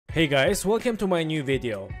Hey guys, welcome to my new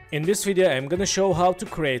video. In this video I'm gonna show how to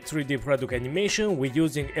create 3D product animation with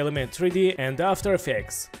using Element 3D and After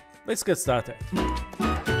Effects. Let's get started.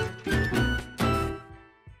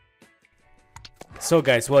 So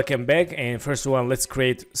guys, welcome back, and first one, let's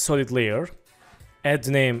create solid layer. Add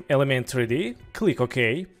name Element 3D, click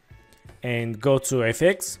OK, and go to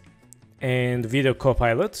Effects and Video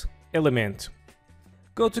Copilot, Element.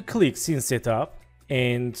 Go to click Scene Setup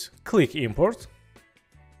and click Import.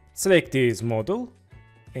 Select this model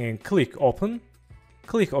and click Open,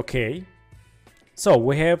 click OK. So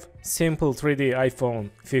we have simple 3D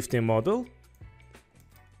iPhone 15 model,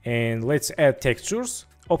 and let's add textures.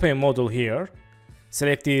 Open model here,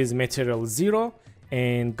 select this material 0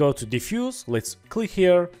 and go to diffuse. Let's click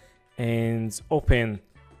here and open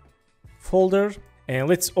folder, and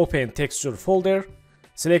let's open texture folder.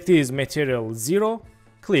 Select this material 0,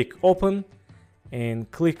 click open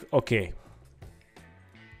and click OK.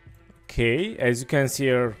 Okay, as you can see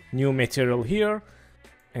here, new material here,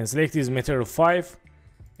 and select this material 5.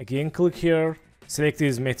 Again, click here, select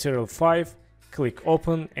this material 5, click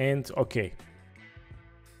open and OK.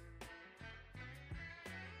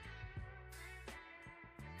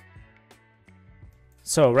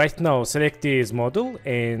 So right now, select this model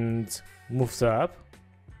and move to up.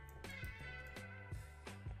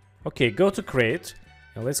 Okay, go to create,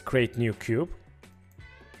 and let's create new cube.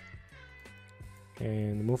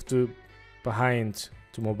 And move to behind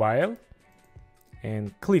to mobile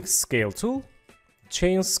and click scale tool,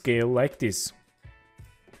 change scale like this.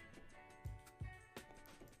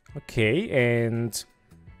 Okay, and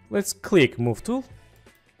let's click move tool,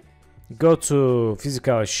 go to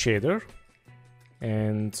physical shader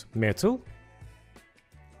and metal.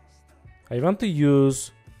 I want to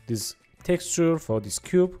use this texture for this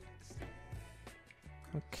cube.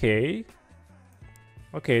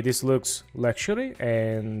 Okay, this looks luxury,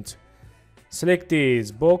 and select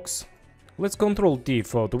this box. Let's Ctrl D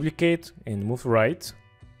for duplicate and move right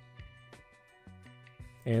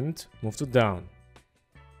and move to down.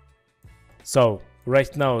 So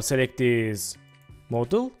right now select this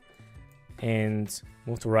model and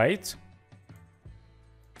move to right,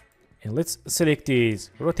 and let's select this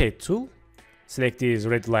rotate tool, select this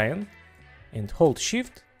red line and hold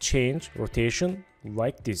shift, change rotation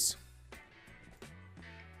like this.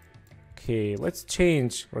 Okay, let's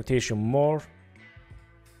change rotation more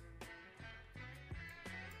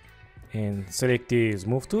and select this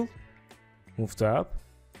move tool, move to up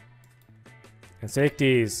and select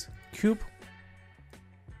this cube,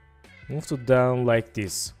 move to down like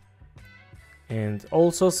this, and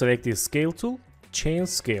also select this scale tool, change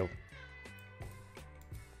scale,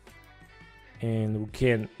 and we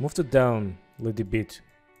can move to down a little bit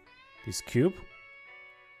this cube.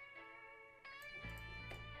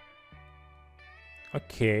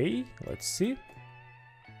 Okay, let's see.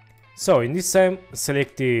 So in this time,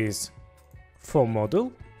 select this foam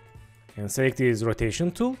model and select this rotation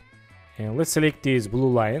tool, and let's select this blue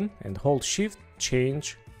line and hold shift,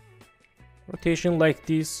 change rotation like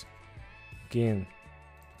this. Again,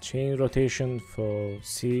 change rotation for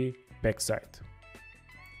C backside.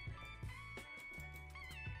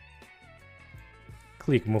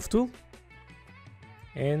 Click move tool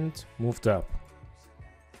and move up.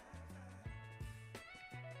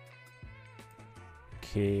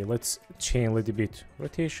 Okay, let's change a little bit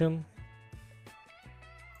rotation.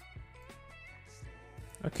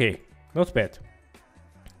 Okay, not bad.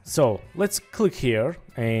 So let's click here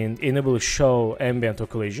and enable show ambient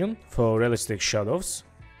occlusion for realistic shadows.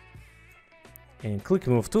 And click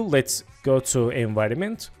move tool. Let's go to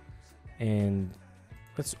environment and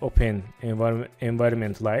let's open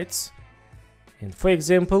environment lights. And for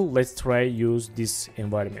example, let's try use this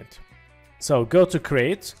environment. So go to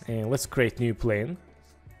create and let's create new plane.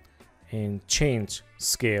 And change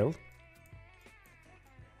scale,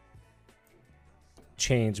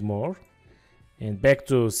 change more, and back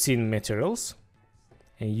to scene materials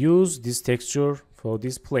and use this texture for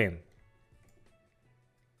this plane.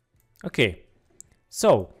 Okay,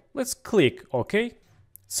 so let's click OK.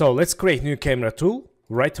 So let's create new camera tool,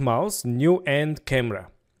 right mouse, new end camera,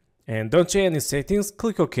 and don't change any settings,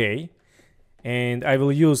 click OK. And I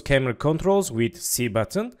will use camera controls with C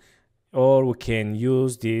button, or we can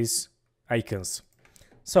use these icons.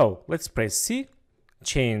 So let's press C,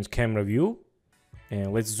 change camera view,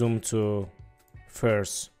 and let's zoom to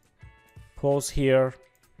first pose here.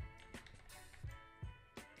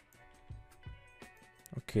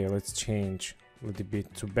 Okay, let's change a little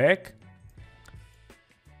bit to back.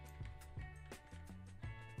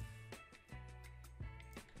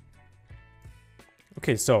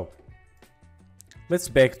 Okay, so let's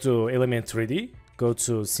back to Element 3D, go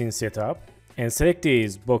to scene setup and select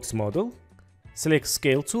this box model, select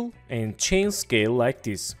scale tool and change scale like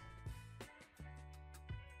this.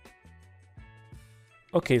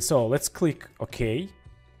 Okay, so let's click OK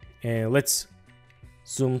and let's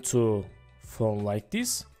zoom to phone like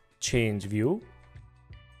this, change view.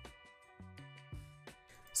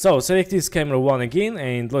 So select this camera 1 again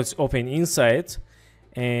and let's open inside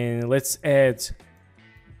and let's add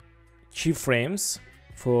keyframes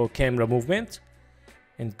for camera movement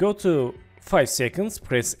and go to 5 seconds,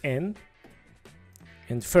 press N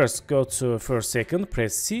and first go to first second,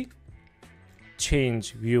 press C,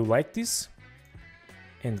 change view like this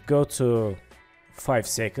and go to 5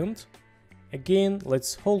 seconds. Again,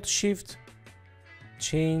 let's hold shift,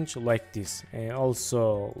 change like this and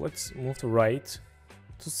also let's move to right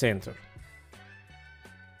to center.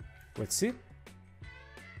 Let's see.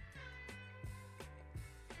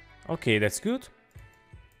 Okay, that's good.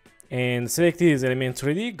 And select this element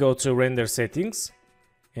 3D, go to render settings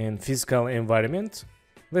and physical environment.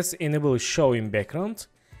 Let's enable show in background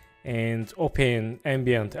and open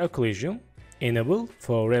ambient occlusion, enable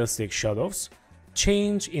for realistic shadows,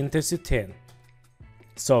 change intensity 10.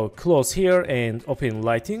 So close here and open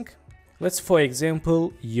lighting. Let's for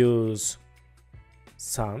example use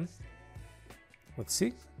sun. Let's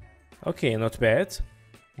see. Okay, not bad.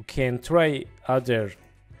 We can try other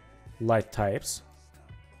light types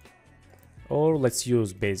or let's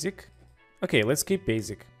use basic. Okay, let's keep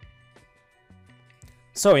basic.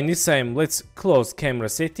 So in this time let's close camera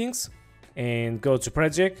settings and go to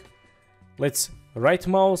project. Let's right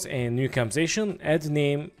mouse and new composition, add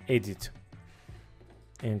name, edit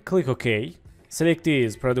and click OK. Select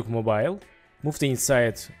this product mobile, move to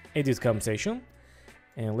inside edit composition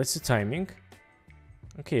and let's see timing.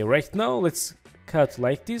 Okay, right now let's cut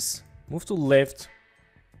like this, move to left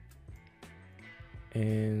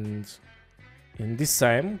and in this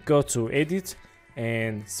time go to edit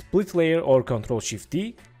and split layer or Ctrl Shift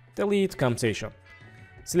D, delete composition.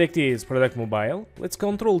 Select this product mobile, let's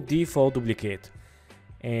Ctrl D for duplicate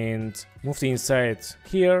and move to inside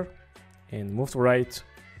here and move to right,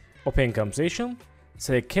 open composition,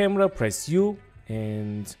 select camera, press U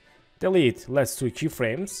and delete last 2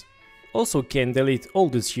 keyframes. Also can delete all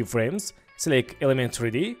these keyframes, select element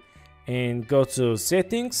 3D and go to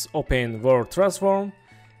settings, open world transform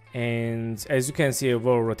and as you can see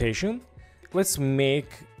world rotation. Let's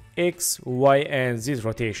make X, Y and Z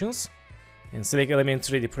rotations and select element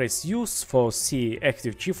 3D, press U for C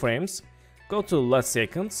active keyframes, go to last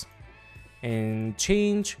seconds and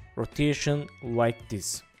change rotation like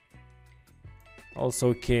this.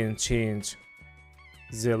 Also can change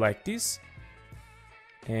Z like this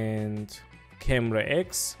and camera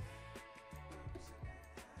X.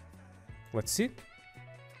 Let's see.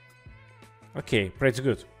 Okay, pretty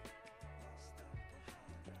good.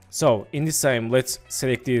 So in this time let's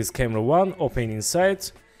select this camera 1, open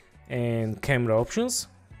inside and camera options.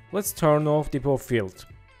 Let's turn off depth of field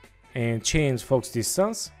and change focus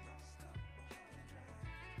distance.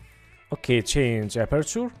 Okay, change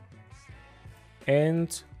aperture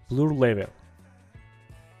and blur level.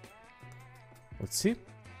 Let's see.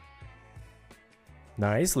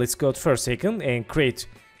 Nice. Let's go to first second and create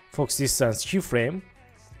focus distance keyframe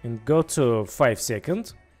and go to 5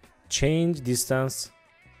 seconds, change distance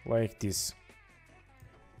like this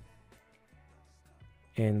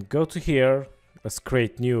and go to here. Let's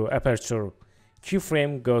create new aperture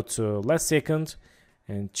keyframe, go to last second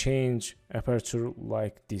and change aperture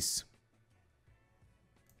like this.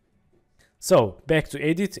 So back to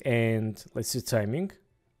edit and let's see timing.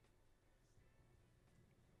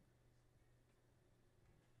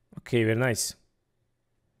 Okay, very nice.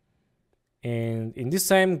 And in this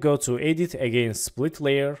time go to edit again, split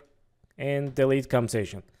layer and delete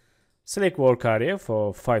composition. Select work area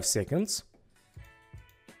for 5 seconds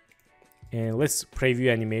and let's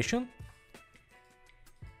preview animation.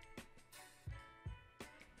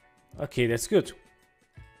 Okay, that's good.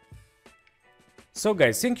 So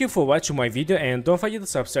guys, thank you for watching my video and don't forget to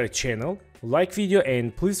subscribe channel, like video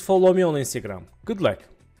and please follow me on Instagram. Good luck.